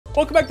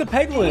Welcome back to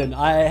Peglin.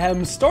 I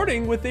am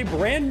starting with a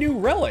brand new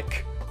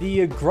relic,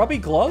 the Grubby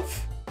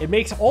Glove. It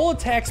makes all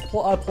attacks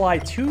apply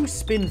 2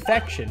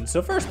 Spinfection.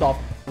 So first off,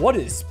 what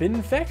is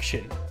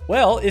Spinfection?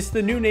 Well, it's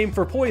the new name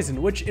for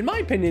poison, which in my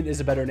opinion is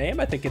a better name.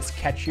 I think it's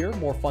catchier,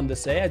 more fun to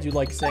say. I do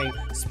like saying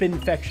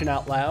Spinfection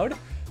out loud.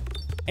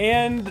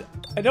 And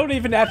I don't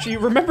even actually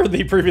remember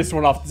the previous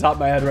one off the top of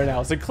my head right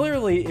now. So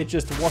clearly it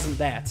just wasn't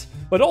that.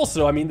 But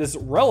also, I mean, this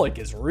relic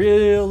is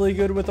really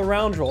good with the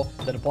round roll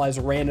that applies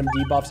random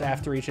debuffs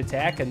after each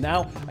attack. And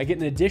now I get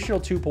an additional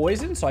 2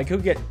 poison. So I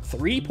could get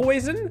 3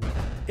 poison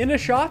in a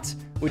shot,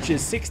 which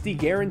is 60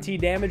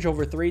 guaranteed damage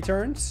over 3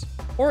 turns.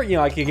 Or, you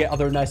know, I could get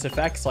other nice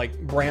effects like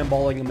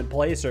bramballing them in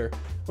place or,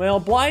 well,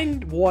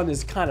 blind 1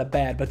 is kind of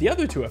bad, but the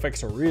other 2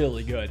 effects are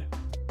really good.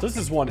 So this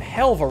is one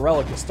hell of a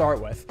relic to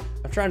start with.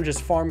 I'm trying to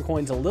just farm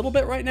coins a little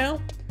bit right now.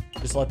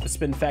 Just let the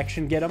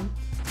Spinfection get them,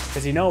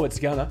 because you know it's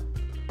gonna.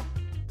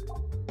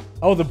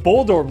 Oh, the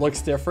Boldorb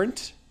looks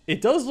different.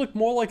 It does look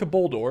more like a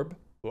Boldorb.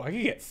 Ooh, I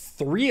can get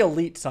 3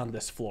 elites on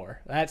this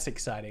floor. That's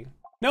exciting.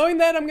 Knowing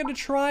that, I'm gonna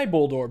try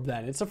Boldorb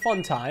then. It's a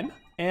fun time,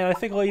 and I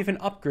think I'll even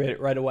upgrade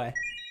it right away.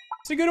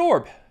 It's a good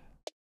orb.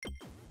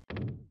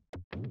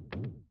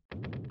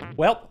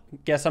 Well,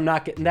 guess I'm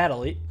not getting that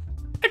elite.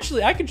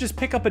 Actually, I could just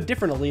pick up a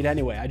different elite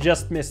anyway. I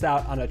just missed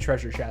out on a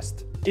treasure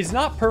chest. It's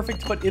not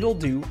perfect, but it'll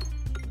do.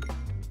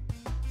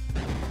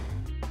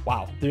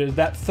 Wow, there's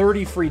that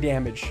 30 free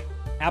damage.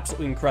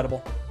 Absolutely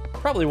incredible.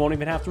 Probably won't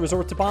even have to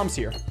resort to bombs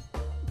here.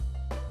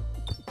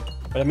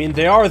 But I mean,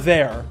 they are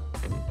there,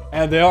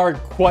 and they are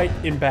quite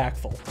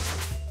impactful.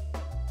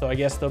 So I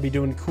guess they'll be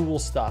doing cool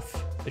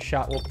stuff. The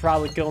shot will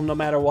probably kill them no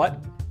matter what.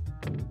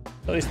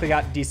 At least they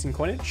got decent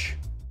coinage.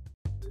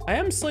 I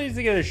am slated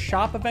to get a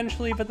shop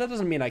eventually, but that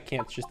doesn't mean I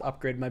can't just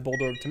upgrade my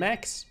Boldorb to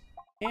max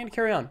and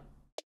carry on.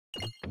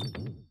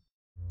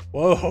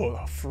 Whoa,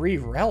 a free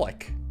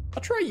relic.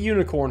 I'll try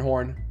Unicorn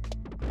Horn.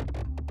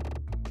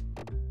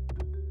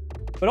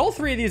 But all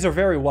 3 of these are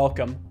very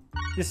welcome.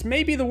 This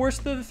may be the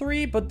worst of the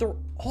 3, but they're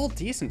all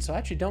decent, so I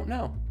actually don't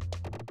know.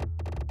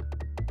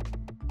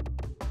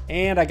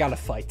 And I gotta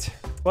fight.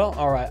 Well,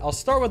 all right, I'll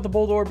start with the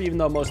Boldorb, even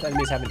though most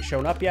enemies haven't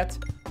shown up yet.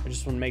 I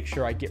just want to make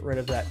sure I get rid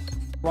of that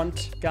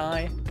front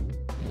guy.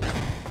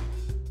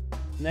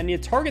 And then you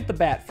target the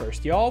bat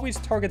first. You always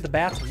target the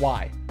bat.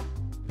 Why?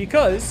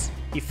 Because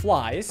he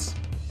flies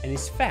and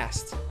he's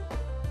fast.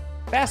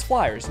 Fast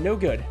flyers, no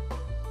good.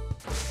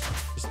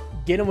 Just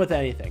get him with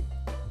anything.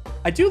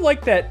 I do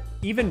like that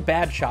even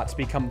bad shots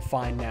become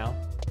fine now.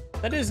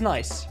 That is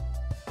nice.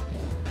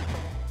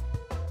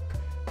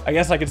 I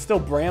guess I can still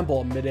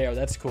bramble in midair.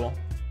 That's cool. All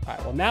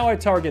right, well, now I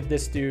target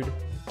this dude.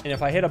 And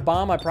if I hit a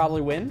bomb, I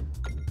probably win.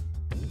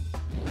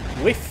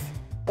 Whiff.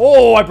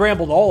 Oh, I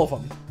brambled all of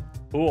them.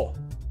 Cool.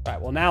 All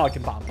right, well, now I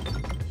can bomb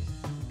them.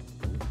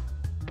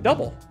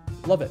 Double.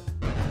 Love it.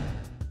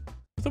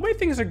 With the way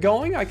things are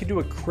going, I could do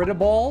a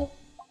crit-a-ball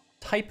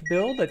type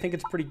build. I think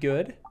it's pretty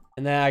good.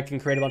 And then I can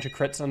create a bunch of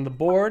crits on the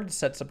board.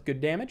 Sets up good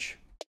damage.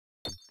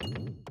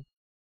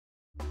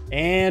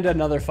 And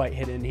another fight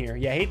hit in here.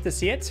 Yeah, I hate to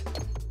see it.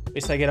 At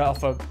least I get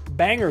off a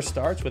banger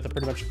start with a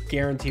pretty much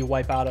guaranteed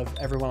wipeout of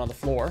everyone on the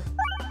floor.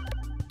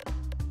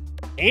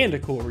 And a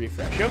cool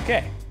refresh.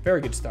 Okay,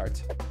 very good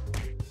start.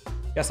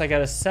 Guess I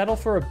gotta settle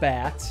for a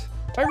bat.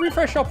 If I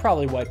refresh, I'll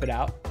probably wipe it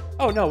out.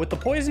 Oh no, with the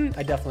poison,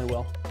 I definitely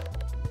will.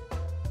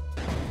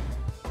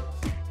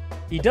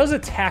 He does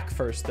attack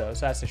first though,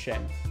 so that's a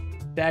shame.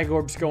 Dag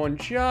Orb's going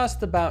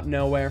just about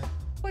nowhere.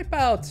 Wipe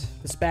out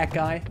this bat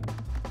guy.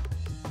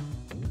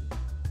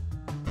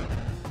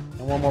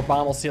 And one more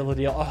bomb will seal the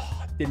deal. Oh.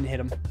 Didn't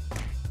hit him.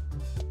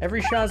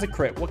 Every shot is a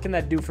crit. What can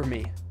that do for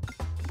me?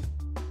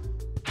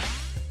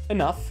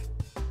 Enough.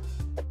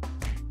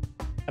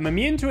 I'm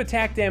immune to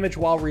attack damage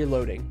while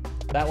reloading.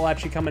 That will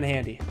actually come in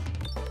handy.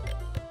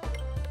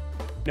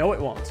 No, it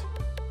won't.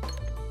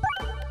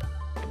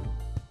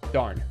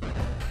 Darn.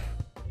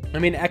 I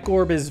mean, Echo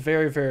Orb is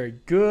very, very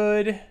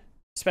good.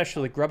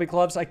 Especially Grubby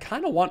Gloves. I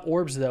kind of want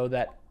orbs, though,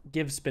 that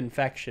give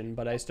Spinfection,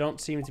 but I just don't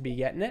seem to be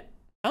getting it.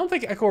 I don't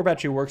think Echo Orb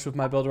actually works with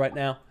my build right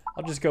now.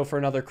 I'll just go for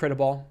another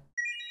crit-a-ball.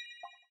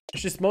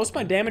 It's just most of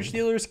my damage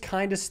dealers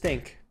kind of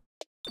stink.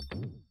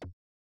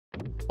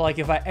 Like,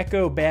 if I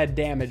echo bad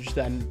damage,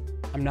 then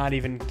I'm not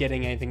even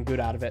getting anything good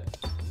out of it.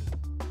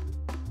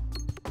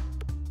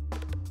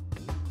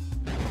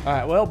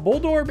 Alright, well,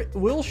 Boldorb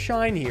will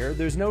shine here.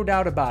 There's no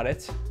doubt about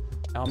it.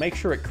 I'll make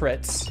sure it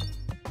crits.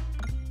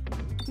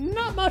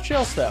 Not much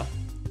else, though.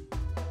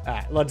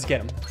 Alright, let's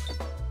get him.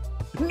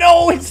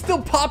 No, it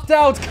still popped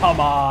out!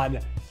 Come on!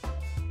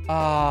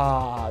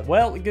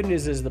 Well, the good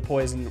news is the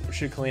poison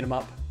should clean him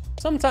up.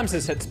 Sometimes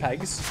this hits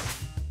pegs.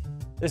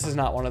 This is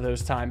not one of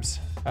those times.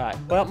 All right,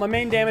 well, my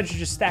main damage is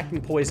just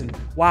stacking poison.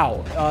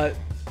 Wow,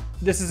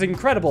 this is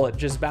incredible at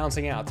just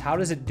bouncing out. How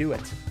does it do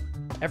it?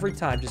 Every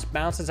time, just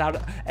bounces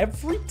out.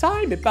 Every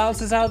time it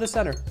bounces out of the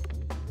center.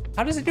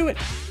 How does it do it?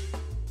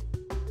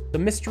 The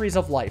mysteries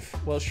of life.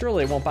 Well,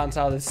 surely it won't bounce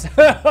out of this.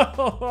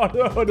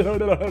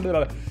 No.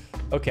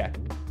 Okay,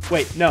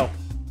 wait, no.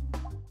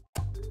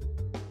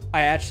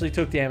 I actually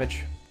took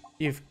damage.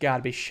 You've got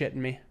to be shitting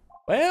me.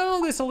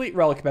 Well, this elite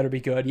relic better be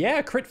good.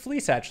 Yeah, crit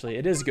fleece, actually.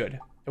 It is good.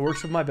 It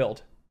works with my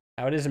build.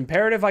 Now, it is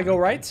imperative I go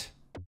right.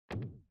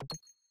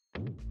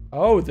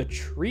 Oh, the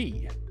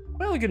tree.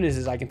 Well, the good news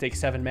is I can take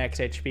 7 max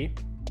HP.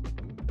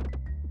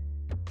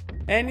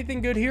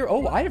 Anything good here?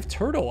 Oh, I have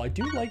turtle. I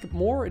do like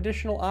more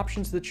additional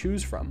options to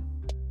choose from.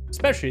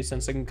 Especially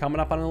since I'm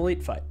coming up on an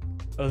elite fight.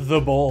 The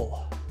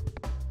bull.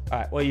 All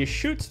right, well, you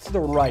shoot to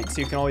the right,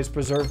 so you can always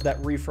preserve that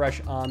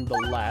refresh on the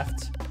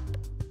left.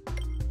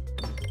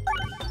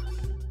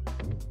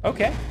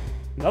 Okay,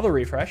 another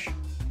refresh.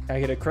 Can I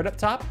get a crit up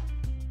top?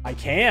 I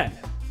can.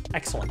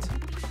 Excellent.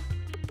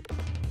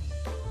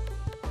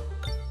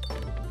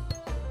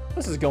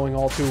 This is going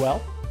all too well.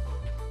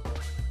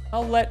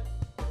 I'll let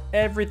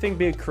everything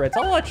be a crit.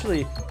 I'll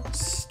actually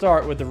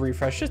start with the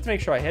refresh just to make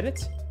sure I hit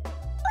it.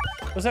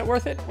 Was that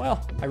worth it?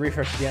 Well, I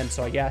refreshed again,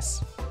 so I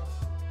guess.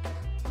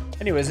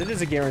 Anyways, it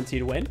is a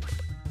guaranteed win.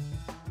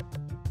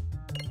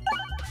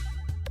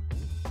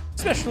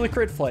 Especially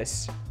crit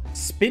flice.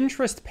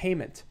 Spintress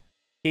payment.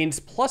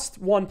 Gains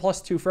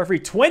 +1/+2 for every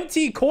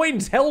 20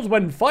 coins held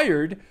when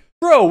fired.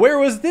 Bro, where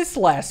was this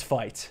last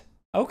fight?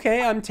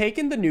 Okay, I'm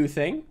taking the new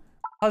thing.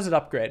 How's it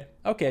upgrade?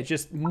 Okay,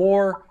 just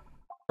more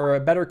or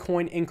better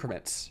coin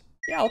increments.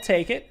 Yeah, I'll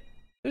take it.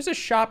 There's a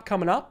shop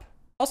coming up.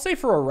 I'll say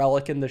for a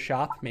relic in the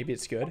shop, maybe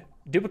it's good.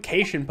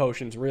 Duplication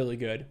potion's really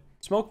good.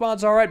 Smoke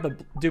mod's all right,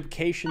 but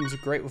duplication's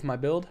great with my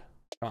build.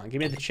 Come on, give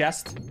me the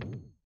chest.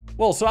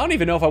 Well, so I don't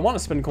even know if I want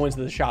to spend coins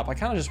to the shop. I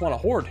kind of just want to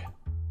hoard.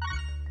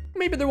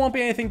 Maybe there won't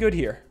be anything good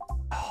here.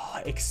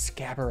 Oh,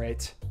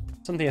 Excaberate.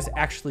 Something that's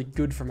actually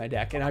good for my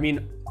deck. And I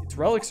mean, its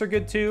relics are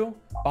good too.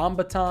 Bomb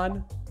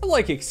Baton. I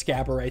like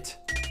Excaberate.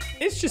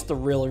 It's just a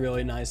really,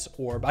 really nice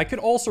orb. I could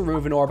also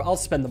remove an orb. I'll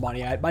spend the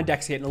money. My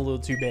deck's getting a little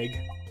too big.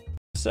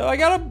 So I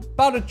got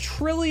about 1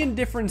 trillion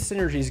different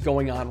synergies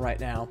going on right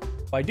now.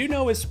 What I do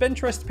know is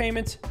Spintress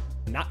payment,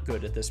 not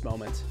good at this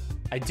moment.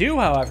 I do,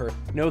 however,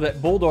 know that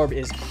Bulldorb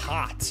is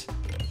hot.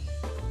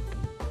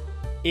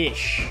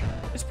 Ish.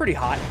 It's pretty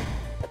hot.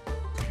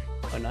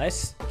 Oh,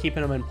 nice.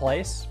 Keeping them in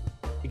place.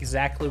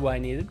 Exactly what I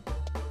needed.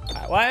 All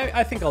right, well,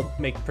 I think I'll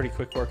make pretty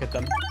quick work at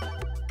them.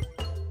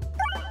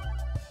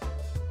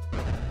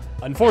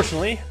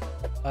 Unfortunately,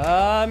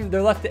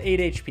 they're left to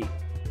 8 HP.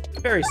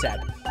 Very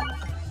sad.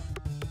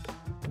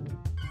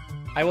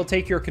 I will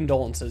take your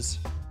condolences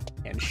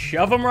and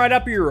shove them right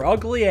up your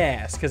ugly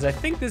ass, because I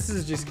think this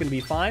is just going to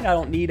be fine. I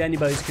don't need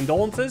anybody's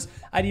condolences.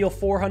 I deal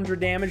 400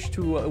 damage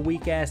to a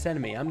weak-ass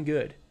enemy. I'm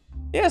good.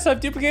 Yes, I have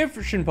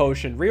Duplication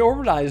Potion.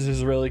 Reorganize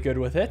is really good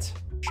with it.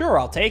 Sure,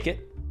 I'll take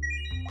it.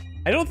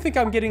 I don't think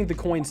I'm getting the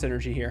coin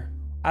synergy here.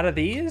 Out of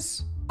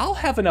these, I'll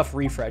have enough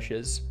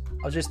refreshes.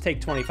 I'll just take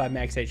 25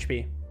 max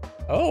HP.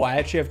 Oh, I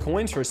actually have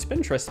coins for a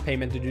Spintress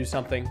payment to do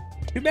something.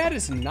 Too bad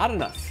it's not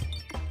enough.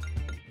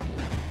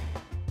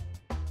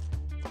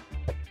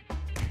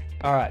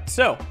 All right,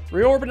 so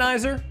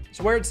Reorganizer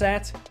is where it's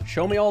at.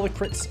 Show me all the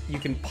crits you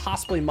can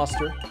possibly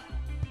muster.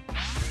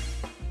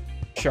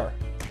 Sure.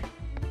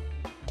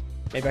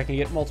 Maybe I can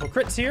get multiple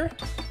crits here.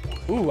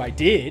 Ooh, I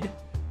did.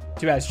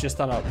 Too bad it's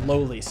just on a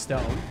lowly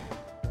stone.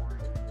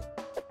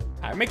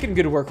 I'm making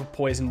good work with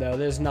poison, though.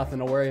 There's nothing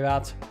to worry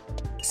about.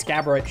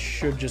 Scabrite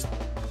should just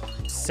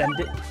send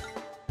it.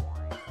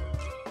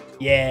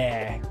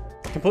 Yeah.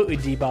 Completely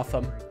debuff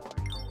them.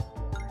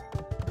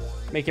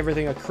 Make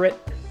everything a crit.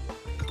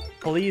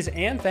 Please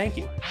and thank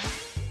you.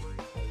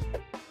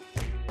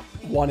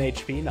 1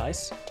 HP,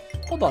 nice.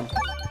 Hold on.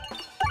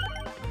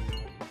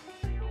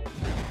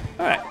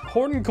 All right,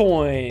 hoarding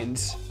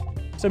coins.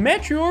 So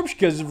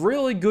Matryoshka is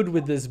really good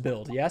with this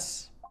build,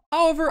 yes?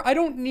 However, I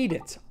don't need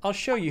it. I'll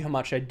show you how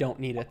much I don't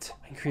need it.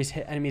 Increase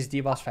hit enemies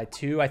debuffs by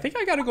 2. I think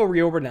I gotta go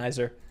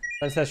Reorganizer,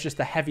 since that's just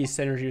a heavy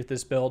synergy with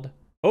this build.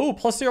 Oh,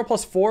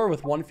 +0/+4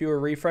 with 1 fewer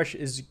refresh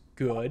is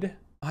good.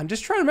 I'm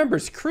just trying to remember,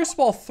 it's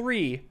Crucible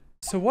 3.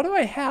 So what do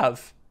I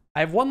have?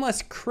 I have 1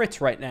 less crit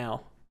right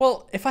now.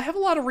 Well, if I have a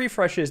lot of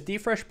refreshes,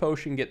 Defresh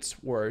Potion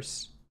gets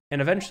worse.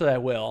 And eventually I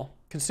will.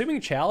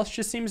 Consuming Chalice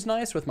just seems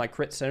nice with my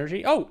crit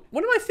synergy. Oh,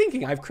 what am I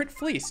thinking? I have Crit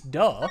Fleece,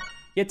 duh.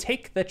 You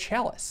take the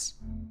Chalice.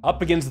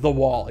 Up against the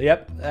wall.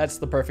 Yep, that's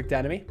the perfect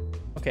enemy.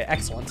 Okay,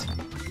 excellent.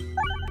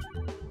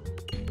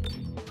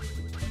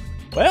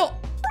 Well,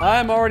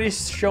 I'm already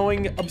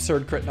showing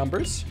absurd crit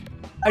numbers.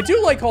 I do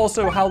like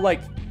also how,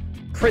 like,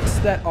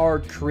 crits that are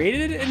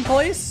created in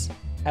place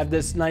have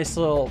this nice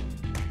little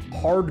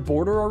hard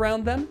border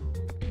around them.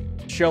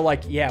 Show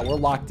like, yeah, we're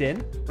locked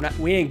in.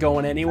 We ain't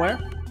going anywhere.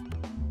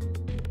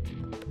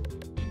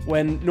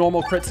 When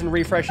normal crits and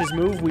refreshes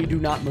move, we do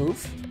not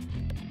move.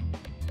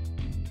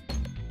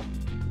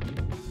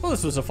 Well,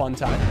 this was a fun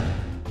time.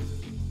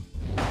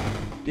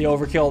 The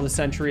overkill of the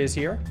century is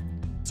here.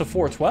 So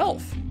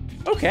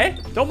 412. Okay,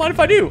 don't mind if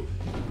I do.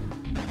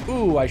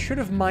 Ooh, I should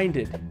have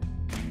minded.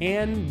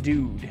 And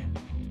dude.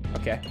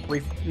 Okay,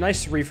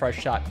 nice refresh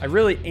shot. I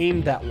really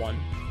aimed that one.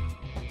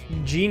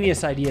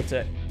 Genius idea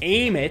to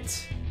aim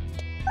it.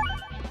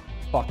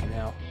 Fucking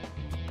hell.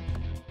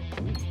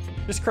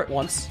 Just crit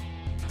once.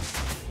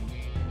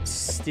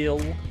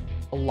 Still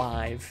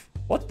alive.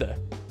 What the?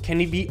 can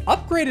he be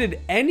upgraded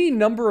any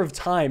number of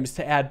times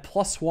to add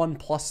 +1,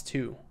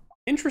 +2?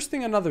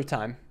 Interesting another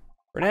time.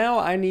 For now,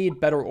 I need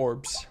better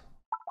orbs.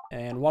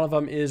 And one of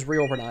them is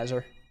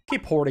Reorganizer.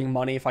 Keep hoarding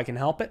money if I can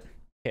help it.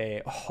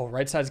 Okay, oh,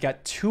 right side's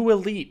got 2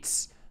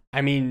 elites.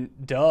 I mean,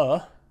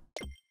 duh.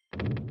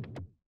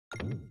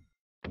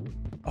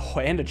 Oh,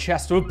 and a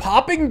chest with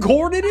popping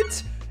gourd in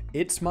it?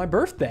 It's my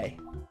birthday.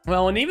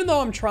 Well, and even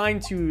though I'm trying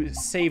to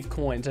save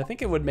coins, I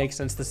think it would make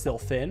sense to still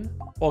thin.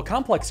 Well,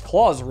 Complex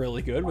Claw is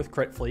really good with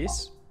Crit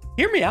Fleece.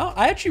 Hear me out.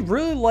 I actually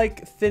really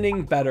like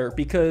thinning better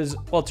because,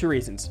 well, 2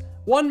 reasons.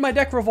 1, my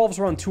deck revolves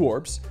around 2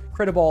 orbs,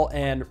 Critaball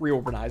and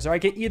Reorganizer. I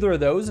get either of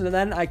those, and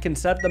then I can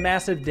set up the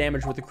massive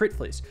damage with the Crit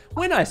Fleece.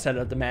 When I set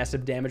up the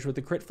massive damage with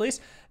the Crit Fleece,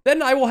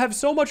 then I will have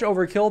so much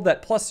overkill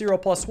that +0,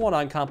 +1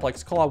 on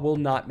Complex Claw will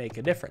not make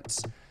a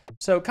difference.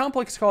 So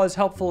Complex Claw is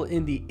helpful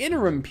in the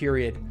interim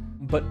period,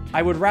 but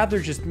I would rather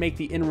just make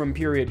the interim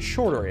period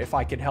shorter if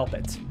I could help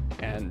it.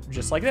 And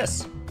just like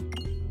this.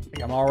 I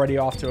think I'm already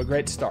off to a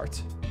great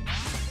start.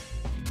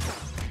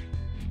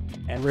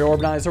 And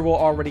Reorganizer will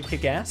already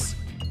kick ass.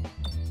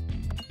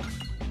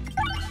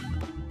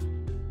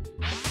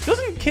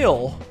 Doesn't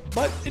kill,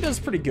 but it does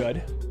pretty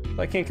good.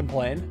 So I can't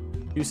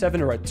complain.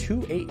 2-7 or a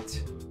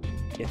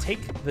 2-8. Yeah,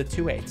 take the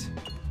 2-8.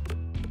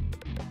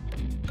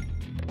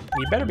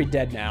 You better be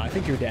dead now. I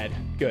think you're dead.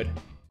 Good.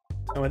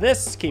 And with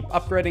this, keep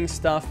upgrading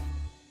stuff.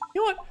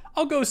 You know what?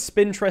 I'll go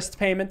Spintrest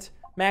payment.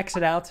 Max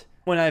it out.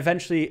 When I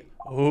eventually...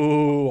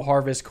 Ooh,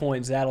 harvest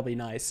coins. That'll be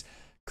nice.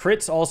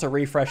 Crits also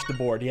refresh the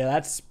board. Yeah,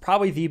 that's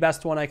probably the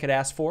best one I could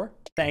ask for.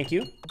 Thank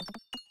you.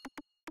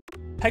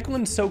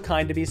 Peglin's so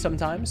kind to me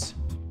sometimes.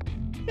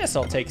 Yes,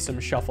 I'll take some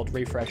shuffled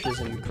refreshes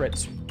and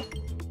crits.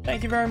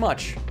 Thank you very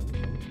much.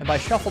 And by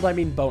shuffled, I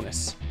mean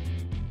bonus.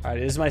 All right,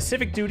 it is my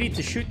civic duty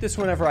to shoot this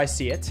whenever I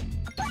see it.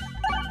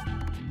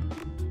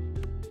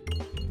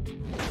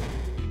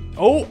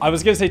 Oh, I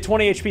was going to say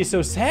 20 HP,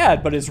 so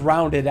sad, but it's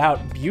rounded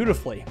out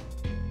beautifully.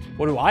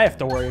 What do I have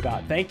to worry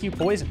about? Thank you,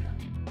 poison.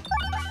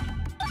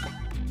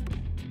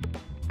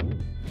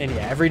 And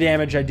yeah, every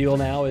damage I deal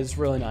now is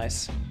really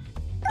nice.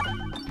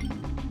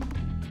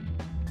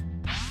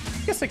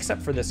 I guess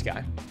except for this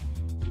guy.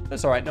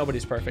 That's all right.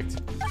 Nobody's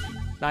perfect.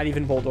 Not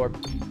even Boldorb.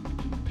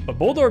 But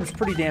Boldorb's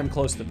pretty damn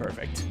close to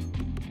perfect.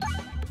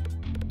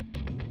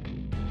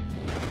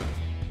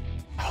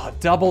 Oh,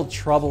 Double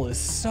Trouble is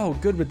so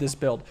good with this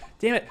build.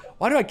 Damn it.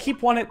 Why do I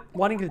keep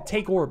wanting to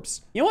take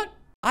orbs? You know what?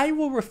 I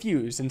will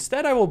refuse.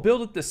 Instead, I will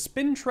build it the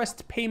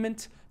Spintrest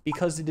payment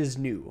because it is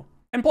new.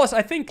 And plus,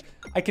 I think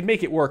I can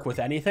make it work with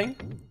anything.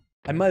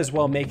 I might as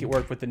well make it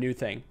work with the new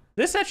thing.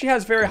 This actually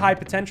has very high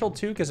potential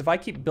too, because if I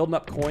keep building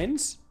up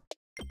coins,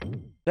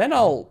 then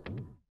I'll,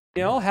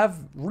 you know, have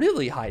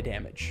really high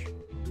damage.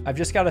 I've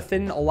just got to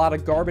thin a lot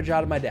of garbage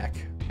out of my deck.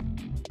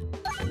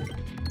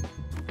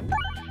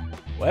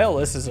 Well,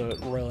 this is a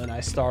really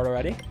nice start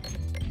already.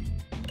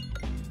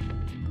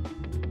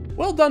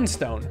 Well done,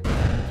 Stone.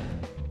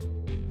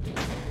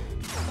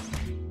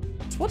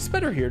 So what's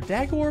better here,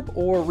 Dagorb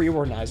or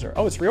Reorganizer?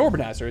 Oh, it's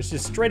Reorganizer. It's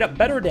just straight up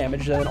better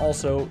damage and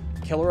also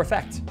killer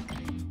effect.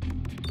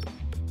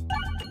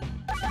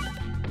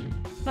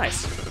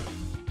 Nice.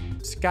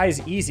 This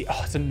guy's easy.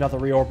 Oh, it's another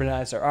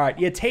Reorganizer. All right,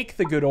 you take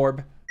the good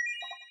orb,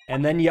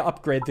 and then you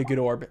upgrade the good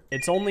orb.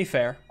 It's only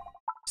fair.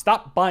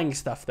 Stop buying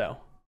stuff, though.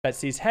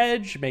 Betsy's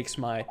Hedge makes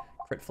my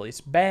Crit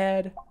Fleece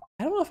bad.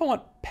 I don't know if I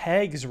want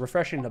pegs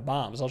refreshing the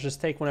bombs. I'll just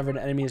take whenever an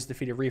enemy is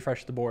defeated,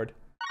 refresh the board.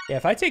 Yeah,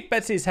 if I take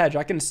Betsy's Hedge,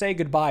 I can say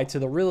goodbye to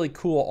the really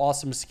cool,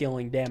 awesome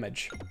scaling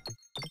damage.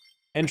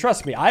 And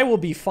trust me, I will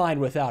be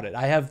fine without it.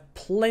 I have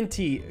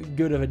plenty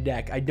good of a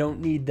deck. I don't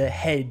need the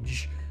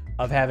hedge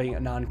of having a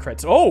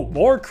non-crits. Oh,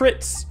 more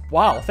crits.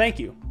 Wow, thank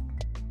you.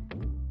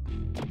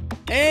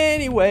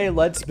 Anyway,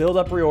 let's build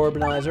up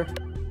Reorganizer.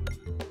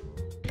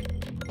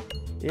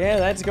 Yeah,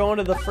 that's going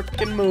to the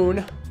freaking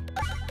moon.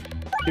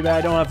 Too bad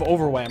I don't have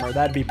Overwhammer.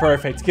 That'd be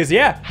perfect. Because,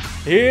 yeah,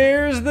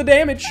 here's the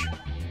damage.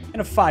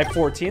 And a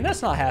 514.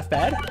 That's not half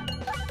bad.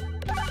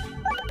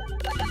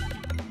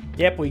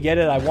 Yep, we get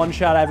it. I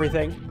one-shot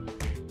everything.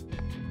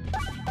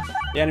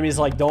 The enemy's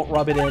like, don't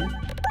rub it in.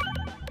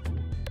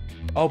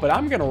 Oh, but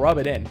I'm going to rub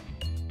it in.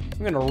 I'm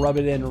going to rub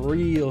it in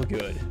real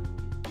good.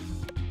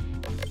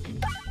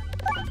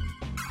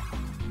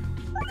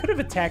 I could have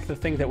attacked the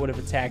thing that would have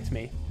attacked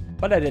me,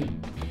 but I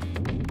didn't.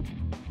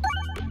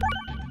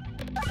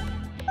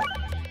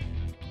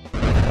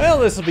 Well,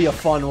 this will be a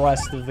fun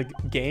rest of the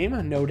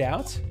game, no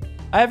doubt.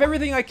 I have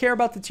everything I care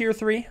about the tier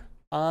 3.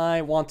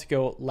 I want to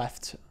go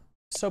left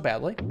so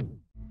badly.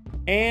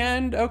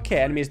 And, okay,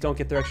 enemies don't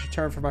get their extra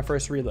turn for my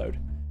first reload.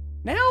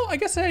 Now, I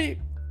guess I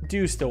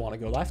do still want to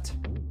go left.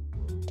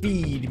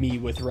 Feed me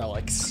with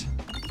relics.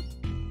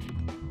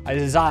 I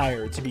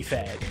desire to be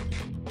fed.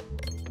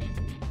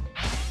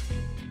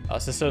 Oh,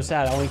 this is so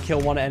sad. I only kill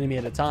one enemy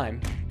at a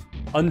time.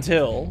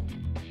 Until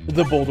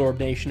the Boldorb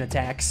Nation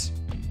attacks.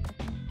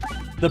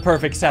 The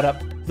perfect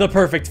setup. The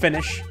perfect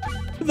finish.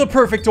 The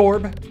perfect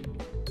orb.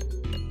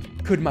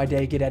 Could my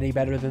day get any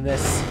better than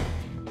this?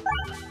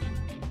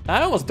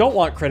 I almost don't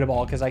want crit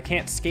ball because I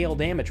can't scale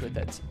damage with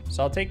it.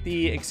 So I'll take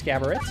the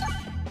Excabarate,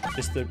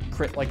 just to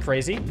crit like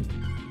crazy.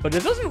 But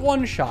it doesn't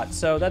one-shot,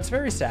 so that's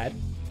very sad.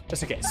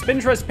 That's okay.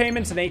 Spintress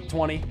payments an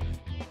 820.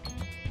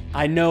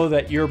 I know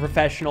that you're a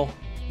professional.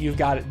 You've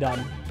got it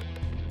done.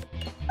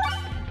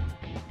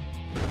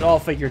 It's all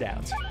figured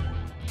out.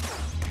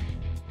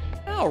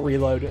 I'll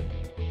reload it.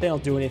 They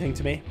don't do anything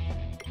to me.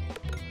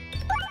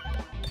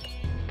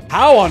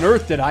 How on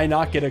earth did I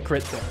not get a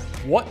crit there?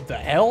 What the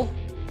hell?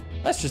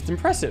 That's just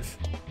impressive.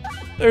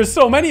 There's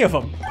so many of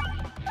them.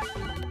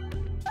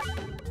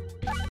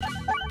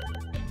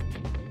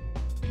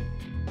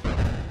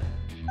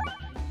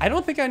 I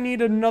don't think I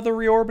need another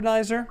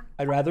reorbanizer.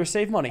 I'd rather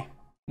save money.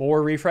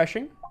 More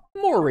refreshing,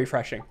 more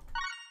refreshing.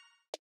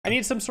 I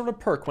need some sort of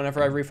perk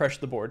whenever I refresh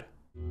the board.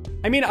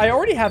 I mean, I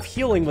already have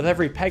healing with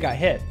every peg I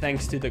hit,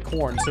 thanks to the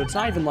corn, so it's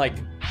not even like...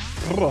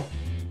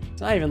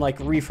 It's not even like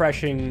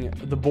refreshing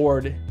the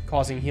board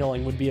causing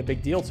healing would be a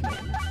big deal to me.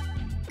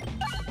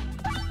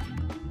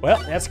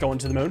 Well, that's going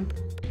to the moon.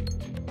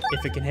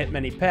 If it can hit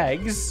many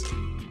pegs,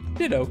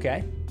 did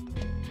okay.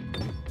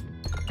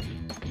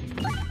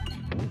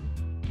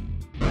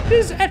 It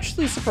is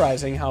actually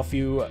surprising how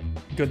few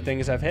good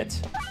things I've hit.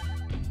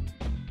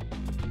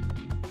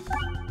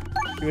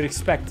 You would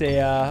expect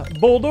a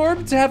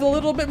Boldorb to have a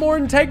little bit more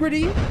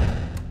integrity.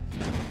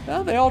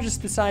 Well, they all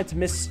just decide to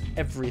miss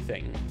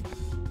everything.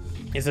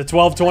 It's a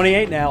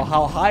 1228 now.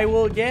 How high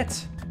will it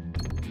get?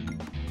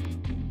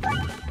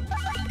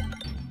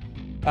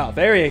 Oh,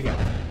 there you go.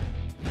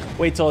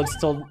 Wait till it's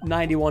still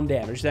 91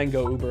 damage, then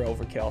go uber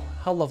overkill.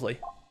 How lovely.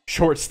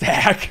 Short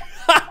stack.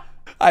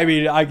 I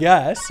mean, I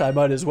guess I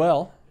might as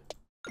well.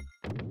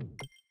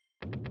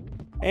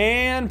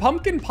 And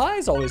pumpkin pie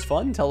is always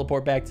fun.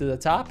 Teleport back to the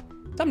top.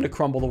 Time to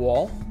crumble the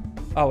wall.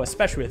 Oh,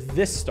 especially with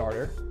this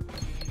starter.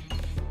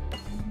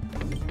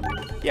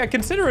 Yeah,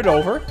 consider it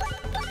over.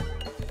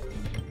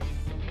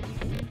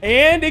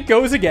 And it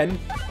goes again.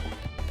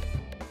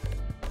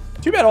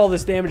 Too bad all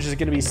this damage is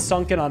going to be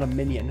sunken on a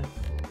minion.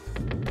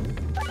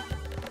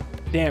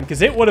 Damn,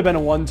 because it would have been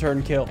a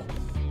one-turn kill.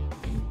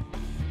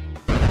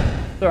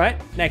 Alright,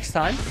 next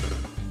time.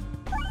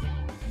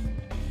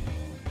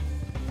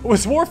 It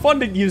was more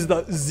fun to use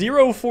the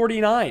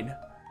 049.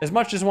 As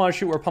much as I want to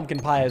shoot where pumpkin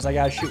pie is, I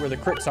gotta shoot where the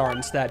crits are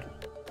instead.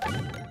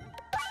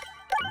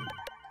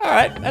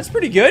 Alright, that's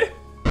pretty good.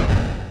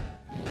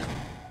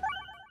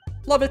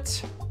 Love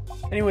it.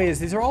 Anyways,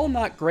 these are all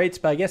not greats,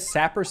 but I guess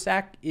Sapper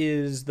Sack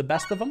is the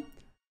best of them.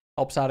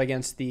 Helps out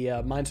against the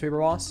Minesweeper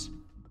boss.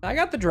 I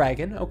got the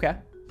dragon, okay.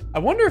 I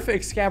wonder if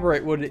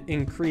Excabarate would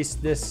increase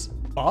this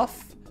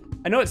buff.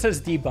 I know it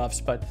says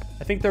debuffs, but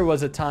I think there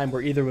was a time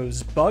where either it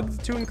was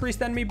bugged to increase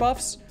the enemy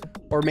buffs,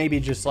 or maybe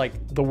just like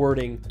the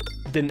wording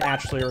didn't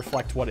actually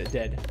reflect what it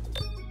did.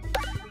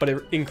 But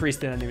it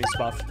increased an enemy's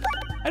buff.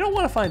 I don't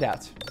want to find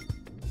out.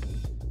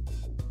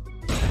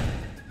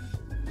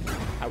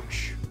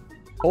 Ouch.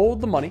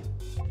 Hold the money.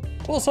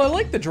 Well, so I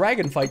like the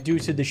dragon fight due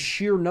to the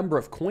sheer number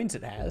of coins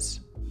it has.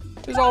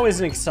 There's always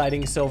an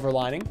exciting silver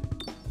lining.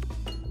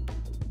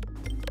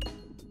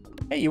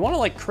 Hey, you want to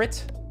like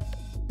crit?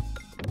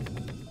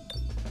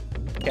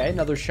 Okay,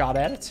 another shot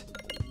at it.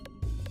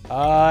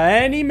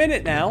 Any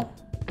minute now.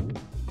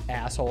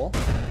 Asshole.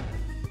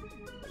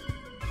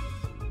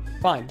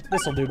 Fine,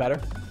 this'll do better.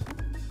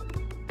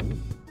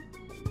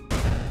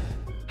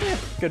 Yeah,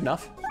 good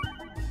enough.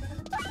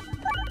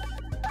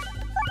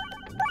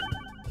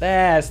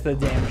 That's the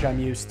damage I'm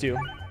used to.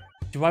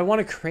 Do I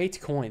want to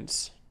create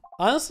coins?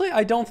 Honestly,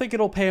 I don't think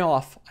it'll pay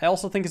off. I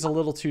also think it's a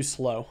little too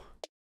slow.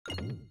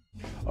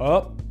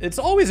 Oh, it's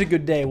always a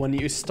good day when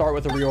you start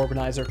with a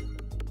reorbanizer.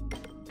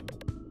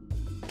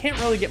 Can't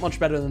really get much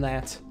better than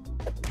that.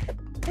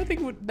 I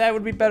think that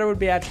would be better would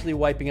be actually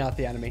wiping out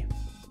the enemy.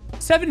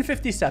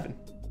 757.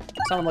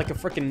 Sounded like a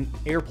freaking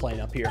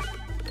airplane up here.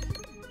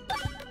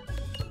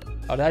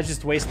 Oh, did I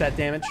just waste that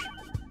damage?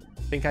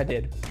 I think I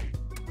did.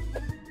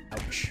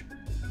 Ouch.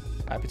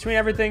 Alright, between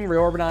everything,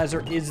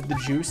 reorbanizer is the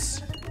juice.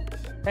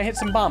 Can I hit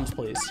some bombs,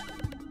 please?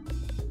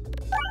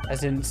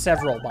 As in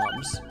several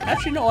bombs.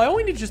 Actually, no, I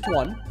only need just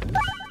one.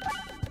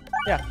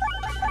 Yeah.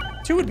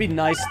 2 would be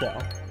nice, though.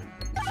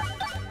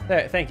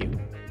 There, thank you.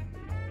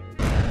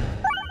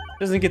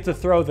 Doesn't get to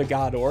throw the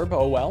God Orb.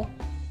 Oh, well.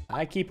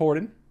 I keep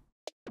hoarding.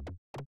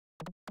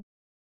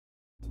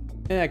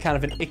 Yeah, kind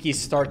of an icky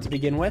start to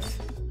begin with.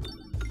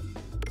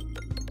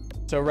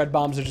 So red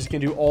bombs are just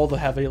going to do all the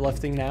heavy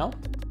lifting now.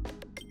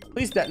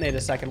 Please detonate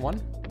a second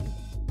one.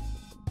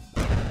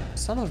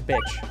 Son of a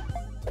bitch.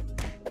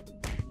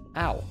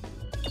 Ow.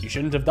 You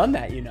shouldn't have done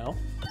that, you know.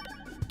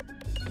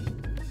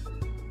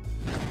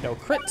 No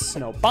crits,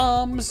 no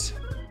bombs.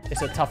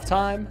 It's a tough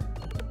time.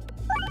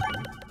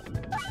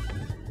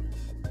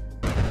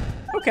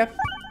 Okay.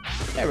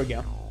 There we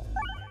go.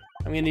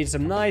 I'm gonna need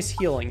some nice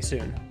healing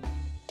soon.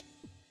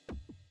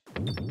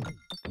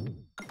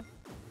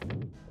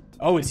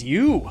 Oh, it's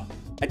you.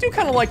 I do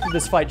kind of like that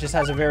this fight just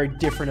has a very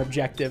different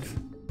objective.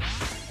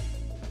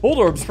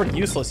 Boldorb's pretty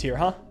useless here,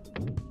 huh?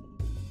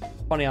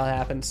 Funny how it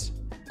happens.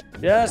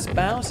 Just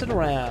bounce it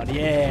around.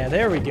 Yeah,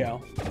 there we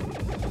go.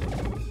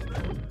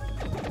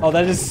 Oh,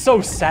 that is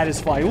so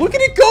satisfying. Look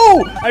at it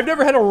go! I've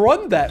never had a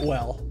run that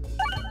well.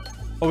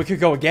 Oh, we could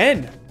go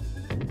again.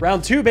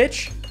 Round 2,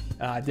 bitch.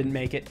 I didn't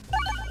make it.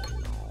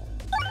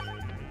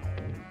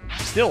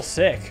 Still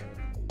sick.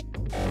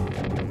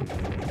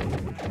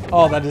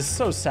 Oh, that is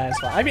so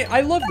satisfying. I mean,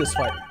 I love this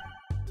fight.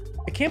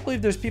 I can't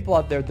believe there's people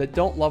out there that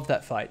don't love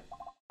that fight.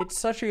 It's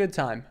such a good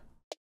time.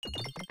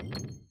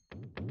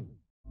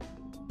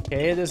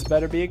 Okay, this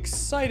better be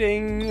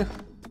exciting.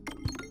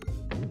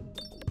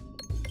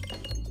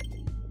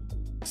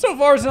 So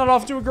far, it's not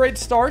off to a great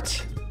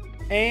start.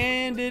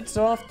 And it's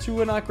off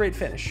to a not great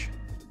finish.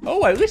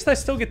 Oh, at least I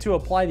still get to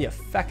apply the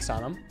effects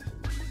on them.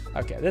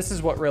 Okay, this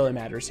is what really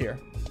matters here.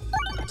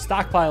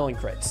 Stockpiling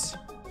crits.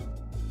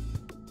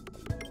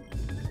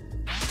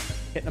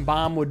 Hitting a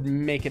bomb would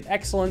make it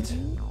excellent.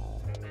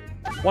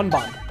 1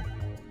 bomb.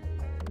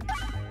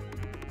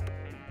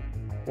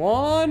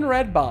 1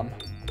 red bomb.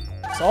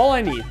 That's all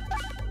I need.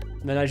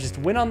 And then I just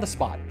win on the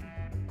spot.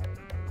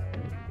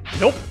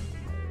 Nope.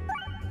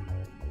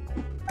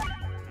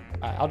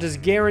 Alright, I'll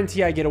just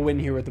guarantee I get a win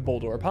here with the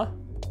Bold Orb, huh?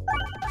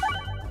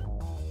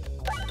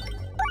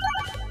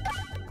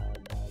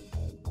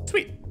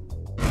 Sweet.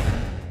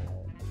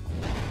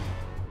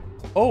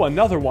 Oh,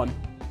 another one.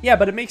 Yeah,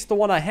 but it makes the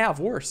one I have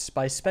worse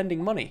by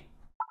spending money.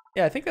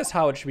 Yeah, I think that's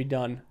how it should be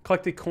done.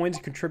 Collected coins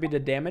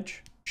contributed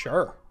damage?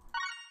 Sure.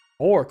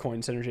 More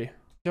coin synergy.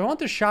 Do I want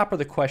the shop or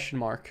the question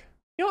mark?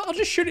 You know, I'll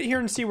just shoot it here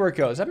and see where it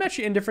goes. I'm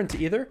actually indifferent to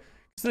either.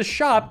 Because the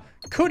shop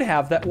could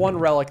have that one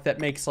relic that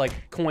makes,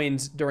 like,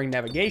 coins during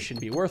navigation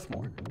be worth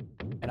more.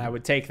 And I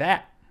would take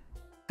that.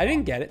 I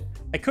didn't get it.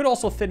 I could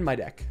also thin my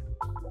deck.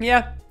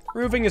 Yeah,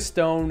 removing a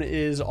stone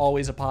is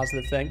always a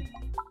positive thing.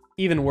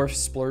 Even worth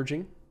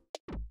splurging.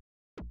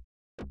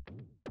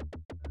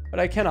 But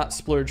I cannot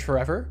splurge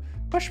forever.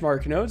 Question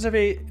mark nodes have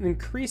an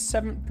increased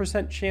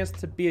 7% chance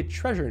to be a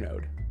treasure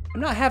node.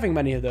 I'm not having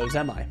many of those,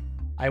 am I?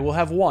 I will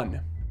have 1.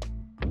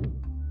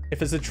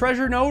 If it's a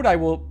treasure node, I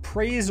will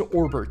praise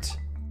Orbert.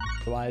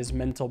 Otherwise,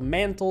 mental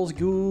mantle's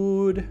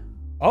good.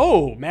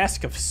 Oh,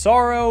 Mask of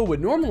Sorrow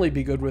would normally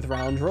be good with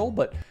Roundrill,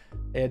 but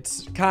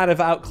it's kind of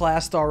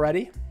outclassed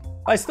already.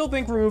 I still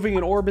think removing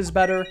an orb is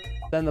better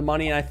than the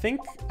money, and I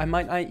think I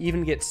might not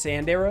even get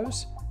sand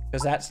arrows,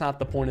 because that's not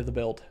the point of the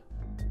build.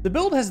 The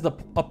build has a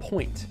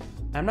point.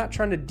 I'm not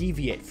trying to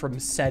deviate from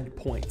said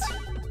point.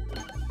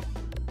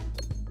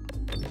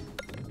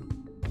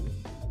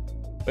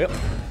 Well,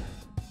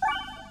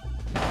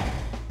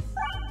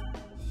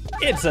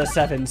 it's a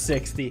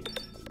 760.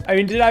 I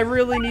mean, did I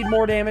really need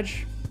more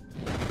damage?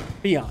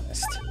 Be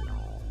honest.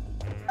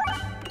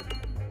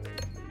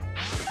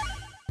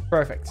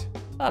 Perfect.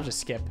 I'll just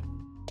skip.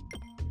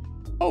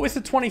 Oh, it's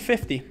a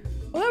 2050.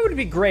 Well, that would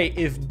be great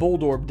if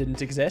Bold Orb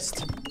didn't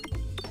exist.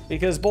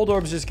 Because Bold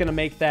Orb's just going to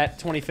make that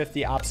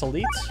 2050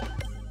 obsolete.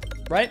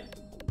 Right?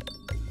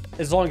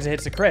 As long as it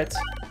hits a crit.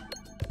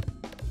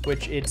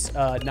 Which it's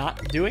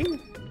not doing.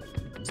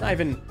 It's not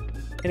even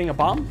hitting a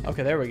bomb.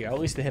 Okay, there we go. At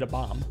least it hit a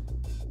bomb.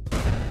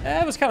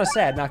 That was kind of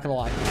sad, not going to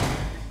lie.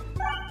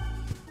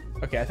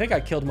 Okay, I think I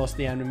killed most of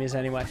the enemies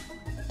anyway.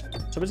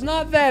 So it's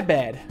not that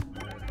bad.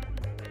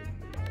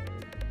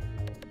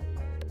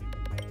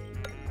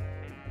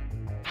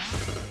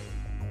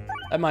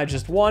 That might have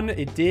just won.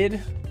 It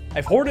did.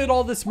 I've hoarded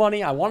all this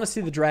money. I want to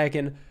see the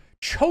dragon.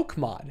 Choke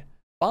mod.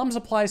 Bombs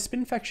apply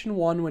Spinfection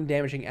 1 when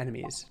damaging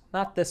enemies.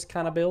 Not this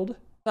kind of build.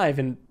 Not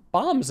even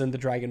bombs in the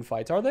dragon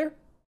fights, are there?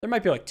 There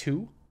might be like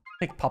 2.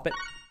 Like puppet.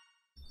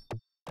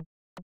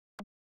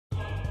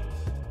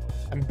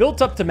 I'm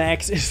built up to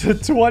max. It's a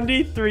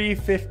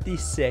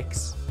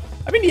 2356.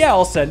 I mean, yeah,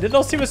 I'll send it.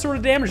 I'll see what sort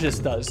of damage this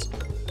does.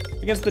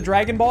 Against the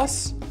dragon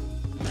boss?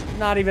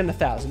 Not even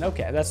 1,000.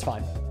 Okay, that's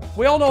fine.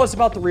 We all know it's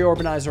about the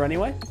reorganizer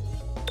anyway.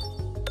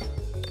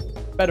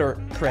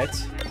 Better crit.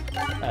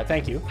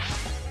 Thank you.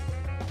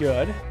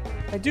 Good.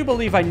 I do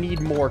believe I need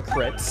more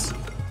crits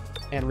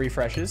and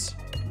refreshes.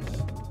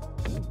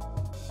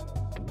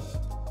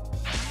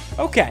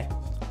 Okay.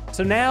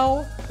 So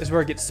now is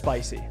where it gets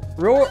spicy.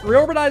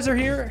 Reorbitizer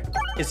here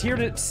is here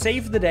to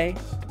save the day,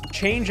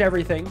 change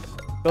everything,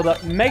 build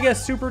up mega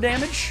super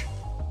damage.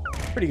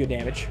 Pretty good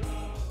damage.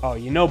 Oh,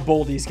 you know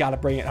Boldy's got to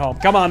bring it home.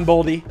 Come on,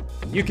 Boldy.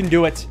 You can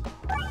do it.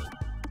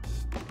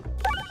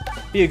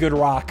 Be a good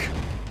rock.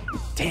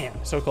 Damn,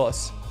 so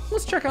close.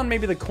 Let's check on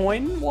maybe the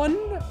coin one.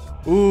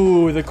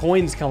 Ooh, the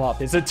coins come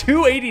up. It's a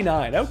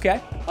 289.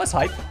 Okay, that's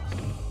hype.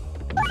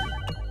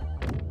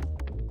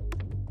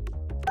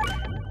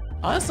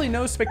 Honestly,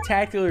 no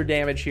spectacular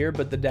damage here,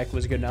 but the deck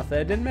was good enough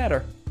that it didn't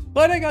matter.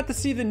 But I got to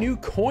see the new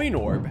coin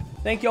orb.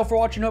 Thank you all for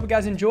watching. Hope you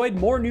guys enjoyed.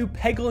 More new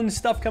Peglin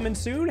stuff coming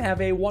soon.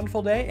 Have a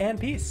wonderful day and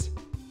peace.